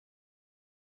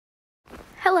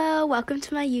Hello, welcome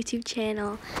to my YouTube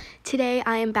channel. Today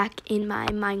I am back in my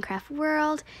Minecraft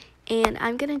world and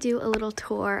I'm gonna do a little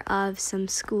tour of some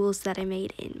schools that I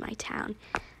made in my town.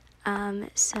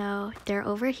 So they're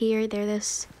over here. They're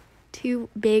this two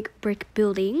big brick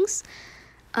buildings.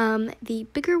 The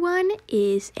bigger one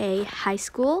is a high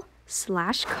school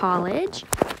 / college.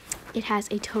 It has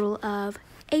a total of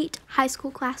 8 high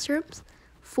school classrooms,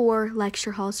 4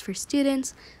 lecture halls for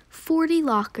students, 40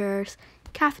 lockers,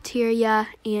 cafeteria,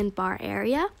 and bar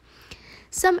area.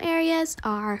 Some areas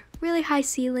are really high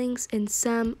ceilings and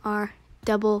some are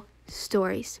double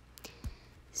stories.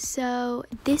 So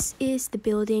this is the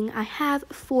building. I have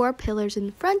 4 pillars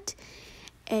in front,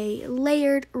 a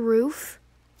layered roof,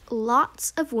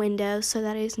 lots of windows so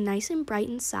that it is nice and bright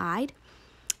inside.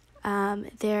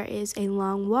 There is a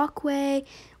long walkway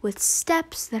with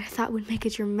steps that I thought would make a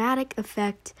dramatic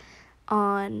effect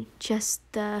on just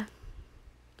the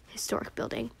historic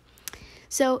building.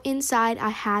 So inside I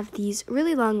have these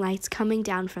really long lights coming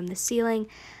down from the ceiling.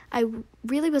 I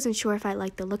really wasn't sure if I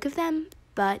liked the look of them,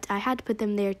 but I had to put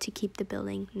them there to keep the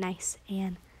building nice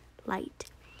and light.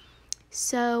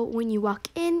 So when you walk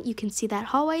in, you can see that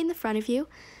hallway in the front of you,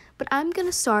 but I'm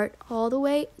gonna start all the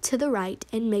way to the right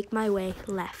and make my way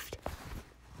left.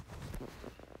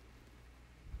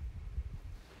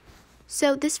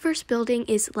 So this first building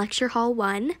is Lecture Hall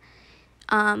 1.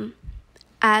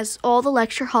 As all the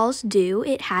lecture halls do,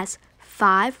 it has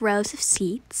 5 rows of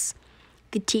seats,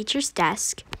 the teacher's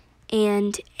desk,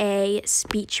 and a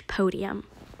speech podium.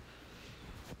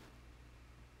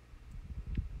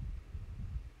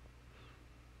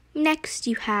 Next,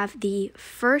 you have the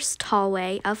first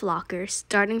hallway of lockers,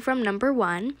 starting from number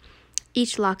 1.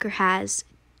 Each locker has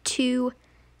 2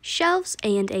 shelves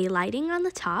and a lighting on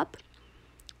the top.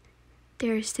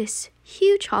 There's this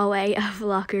huge hallway of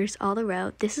lockers all the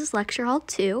row. This is Lecture Hall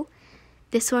 2.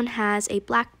 This one has a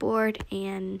blackboard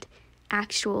and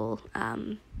actual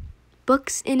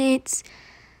books in it,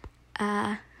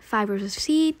 5 rows of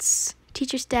seats,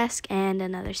 teacher's desk, and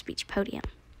another speech podium.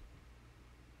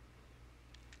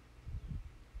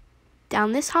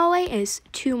 Down this hallway is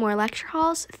 2 more lecture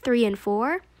halls, 3 and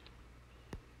 4.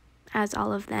 As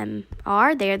all of them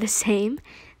are, they're the same.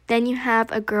 Then you have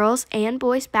a girls' and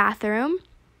boys' bathroom.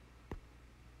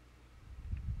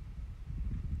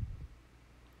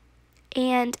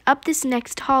 And up this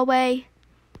next hallway,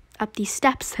 up these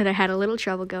steps that I had a little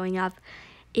trouble going up,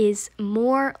 is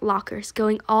more lockers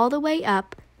going all the way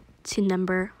up to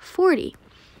number 40.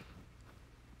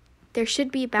 There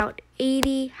should be about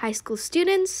 80 high school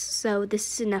students, so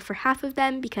this is enough for half of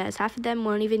them because half of them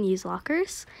won't even use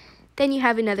lockers. Then you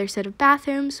have another set of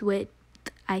bathrooms with,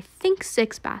 I think,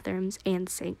 6 bathrooms and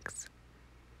sinks.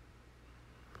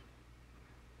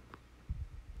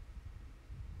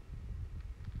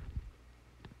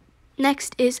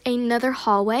 Next is another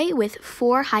hallway with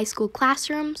 4 high school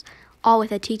classrooms, all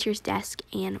with a teacher's desk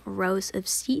and rows of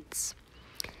seats.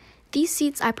 These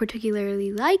seats I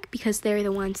particularly like because they're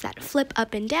the ones that flip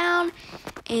up and down,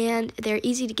 and they're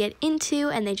easy to get into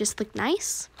and they just look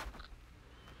nice.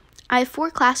 I have 4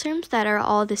 classrooms that are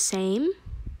all the same.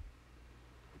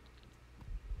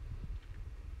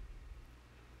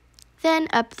 Then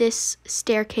up this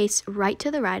staircase right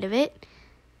to the right of it,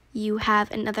 you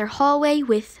have another hallway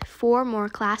with 4 more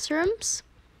classrooms.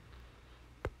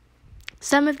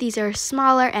 Some of these are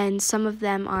smaller and some of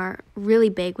them are really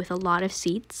big with a lot of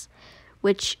seats,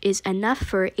 which is enough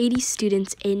for 80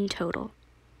 students in total.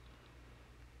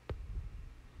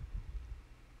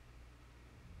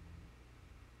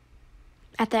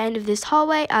 At the end of this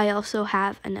hallway, I also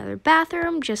have another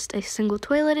bathroom, just a single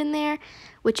toilet in there,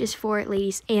 which is for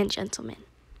ladies and gentlemen.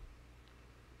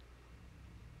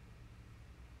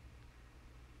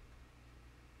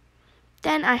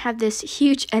 Then I have this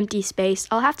huge empty space.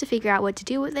 I'll have to figure out what to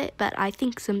do with it, but I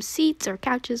think some seats or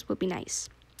couches would be nice.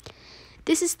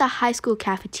 This is the high school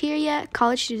cafeteria.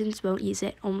 College students won't use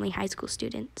it, only high school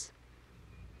students.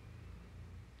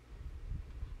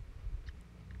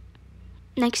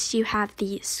 Next, you have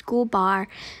the school bar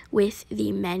with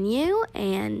the menu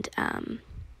and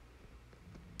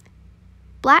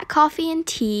black coffee and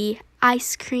tea,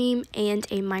 ice cream, and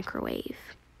a microwave.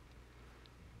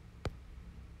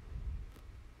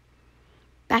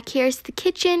 Back here is the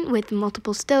kitchen with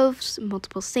multiple stoves,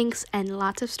 multiple sinks, and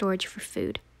lots of storage for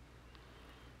food.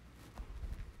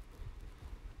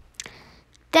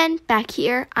 Then back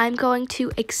here, I'm going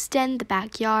to extend the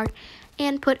backyard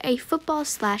and put a football /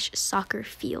 soccer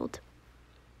field.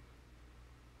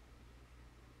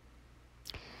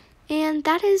 And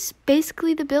that is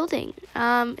basically the building.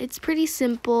 It's pretty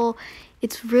simple.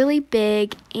 It's really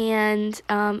big, and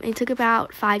it took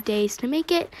about 5 days to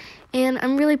make it, and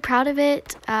I'm really proud of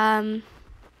it.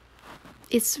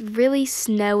 It's really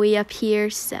snowy up here,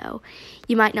 so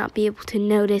you might not be able to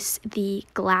notice the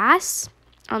glass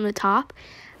on the top.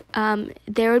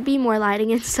 There would be more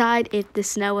lighting inside if the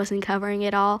snow wasn't covering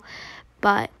it all,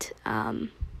 but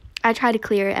I try to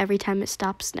clear it every time it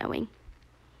stops snowing.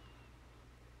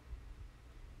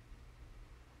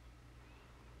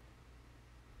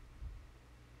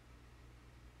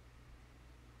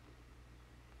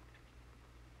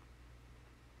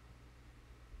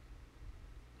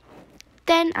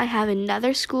 Then I have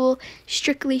another school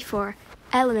strictly for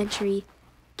elementary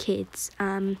kids,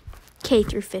 K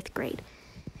through 5th grade.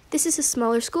 This is a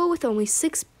smaller school with only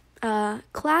 6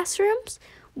 classrooms,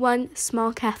 1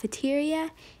 small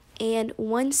cafeteria, and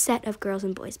 1 set of girls'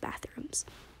 and boys' bathrooms.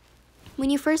 When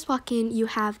you first walk in, you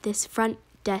have this front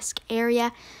desk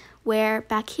area where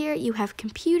back here you have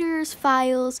computers,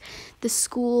 files, the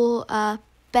school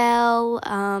bell,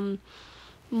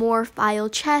 more file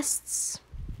chests,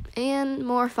 and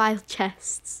more file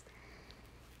chests.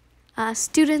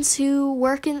 Students who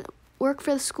work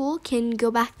for the school can go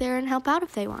back there and help out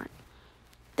if they want.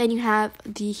 Then you have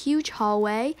the huge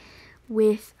hallway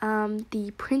with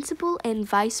the principal and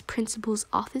vice principal's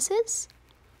offices,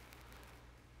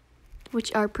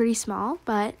 which are pretty small,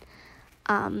 but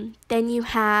then you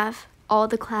have all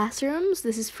the classrooms.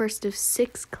 This is first of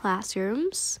 6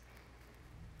 classrooms.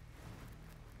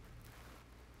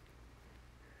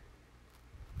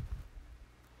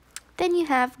 Then you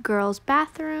have girls'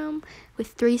 bathroom with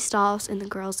 3 stalls in the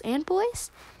girls and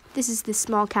boys. This is the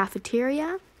small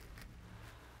cafeteria.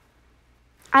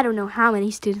 I don't know how many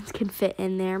students can fit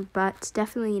in there, but it's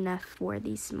definitely enough for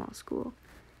the small school.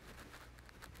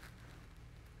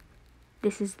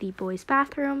 This is the boys'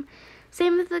 bathroom.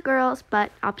 Same with the girls,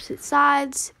 but opposite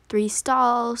sides. 3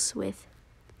 stalls with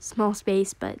small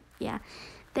space, but yeah.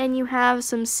 Then you have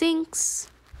some sinks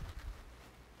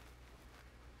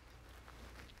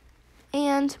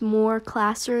and more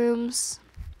classrooms.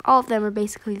 All of them are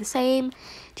basically the same.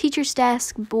 Teacher's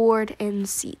desk, board, and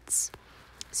seats.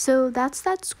 So that's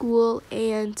that school,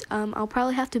 and I'll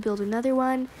probably have to build another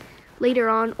one later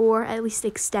on, or at least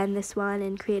extend this one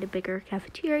and create a bigger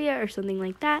cafeteria or something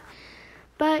like that.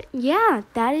 But yeah,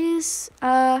 that is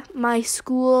my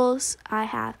schools. I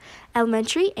have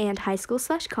elementary and high school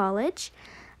 / college.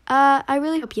 I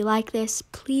really hope you like this.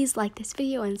 Please like this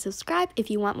video and subscribe if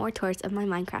you want more tours of my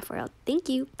Minecraft world. Thank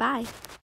you. Bye.